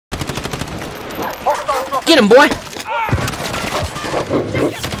Get him, boy!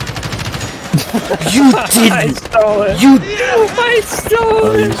 You didn't! I stole it! You... I stole it!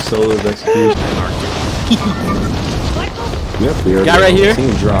 Oh, you stole his execution. Yep, Guy right here.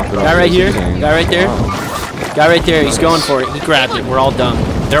 Guy right here. Guy right there. Guy right there. He's going for it. He grabbed it. We're all done.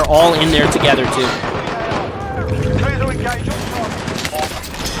 They're all in there together, too.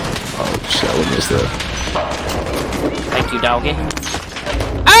 Oh, shit, I missed that. Thank you, doggy.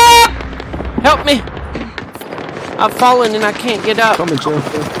 Ah! Help me! I've fallen and I can't get up. Coming, Joe.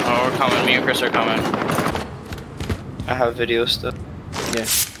 Oh, we're coming. Me and Chris are coming. I have video stuff. Yeah.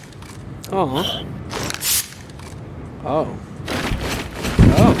 Oh. Oh.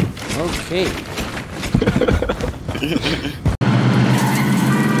 Oh. Okay.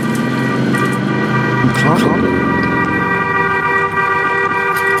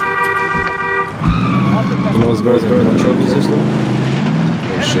 You know what's better than trophy system?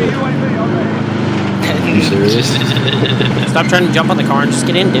 Oh shit. You serious? Stop trying to jump on the car and just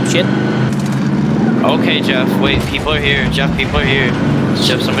get in, dipshit. Okay, Jeff. Wait, people are here. Jeff, people are here.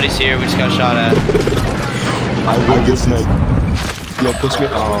 Jeff, somebody's here. We just got shot at. I will get sniped. Yo, push me.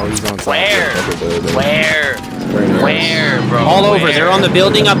 Oh, he's on top. Where, bro? All over. They're on the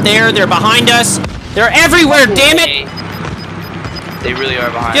building up there. They're behind us. They're everywhere, damn it! They really are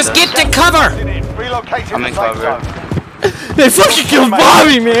behind us. Just get to cover! I'm in cover. They fucking killed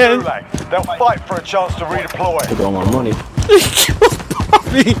Bobby, man! They'll fight for a chance to redeploy. Took all my money. They killed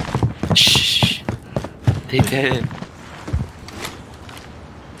Bobby! Shh. They did.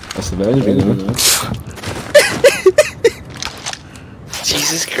 That's the bad thing.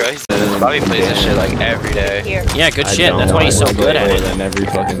 Jesus Christ. Bobby plays this shit like every day. Yeah, good shit. That's why he's so good at it. In every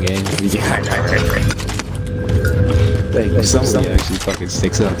fucking game. Somebody actually fucking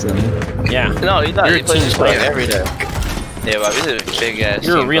sticks up to me. Yeah. No, he You're a plays team this player. like every day. Yeah, Bobby's a big ass.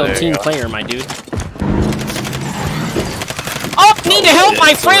 You're a real team yo. player, my dude. Oh, need to help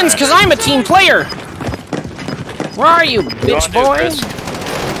my friends because I'm a team player. Where are you, bitch boy?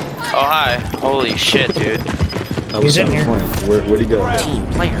 Oh, hi. Holy shit, dude. He's in here. Where'd he go? Team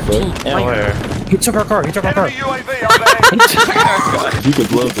player, team player. Where? He took our car, he took our car. UAV on If you could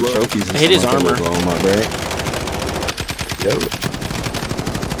blow up the trophies and I hit his stuff, armor. blow him up, right? Yep.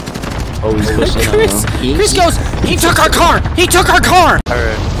 Oh, he's pushing Chris, out now. Chris goes, he took our car! He took our car!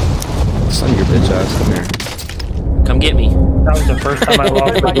 Alright. Son of your bitch ass, come here. Come get me. That was the first time I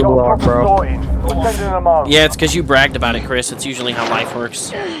lost the gulag, bro. We're sending them on. Yeah, it's because you bragged about it, Chris. It's usually how life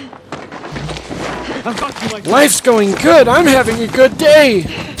works. Life's going good. I'm having a good day.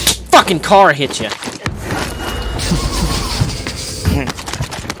 Fucking car hit you.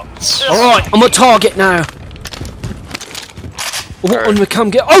 Alright, I'm a target now. What one we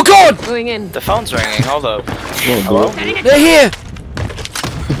come get? Oh god! Going in. The phone's ringing. Hold up. Hello? They're here!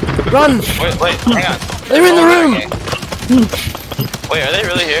 Run! Wait, hang on. They're in the room! Wait, are they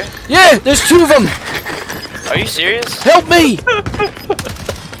really here? Yeah, there's two of them! Are you serious? Help me!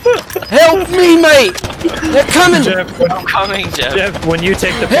 Help me, mate! They're coming! Jeff, I'm coming, Jeff. Jeff, when you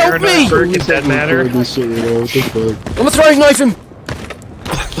take the Help me! Paranoid does that matter? This shit, you know, what the fuck? I'm gonna throwing knife him!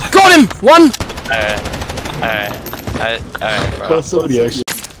 Got him! One! Alright, bro. That's somebody actually.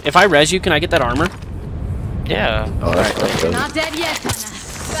 If I res you, can I get that armor? Yeah. Oh, that's right. Not dead yet, Nana.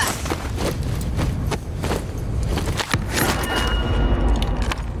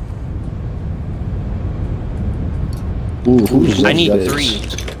 Ooh, who's I need that? 3.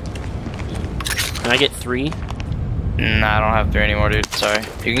 Can I get 3? Nah, I don't have 3 anymore, dude. Sorry.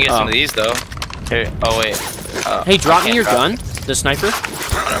 You can get some of these, though. Here. Oh, wait. Hey, drop I me your can't gun. The sniper.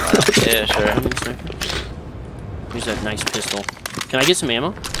 Yeah, sure. Here's that nice pistol. Can I get some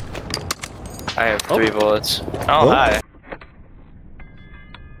ammo? I have 3 bullets. Oh, hi.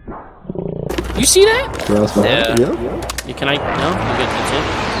 You see that? Yeah. Yeah, can I? No? You good?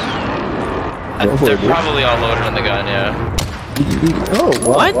 That's Go for They're it, dude. probably all loaded in the gun, yeah. Oh,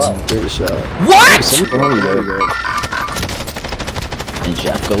 wow, What? Wow. Great shot. it. What? There you go. And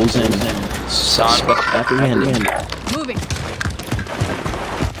Jeff goes in. Son. Apprehended. Moving.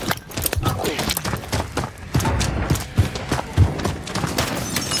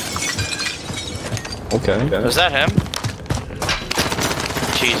 Okay. Was that him?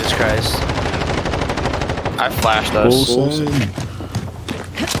 Jesus Christ. I flashed us.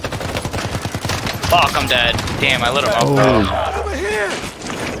 Fuck, I'm dead. Damn, I lit him up, bro.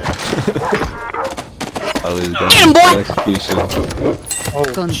 Oh, Get him, boy! execution.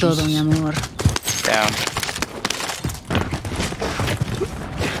 Con todo, mi amor. Down.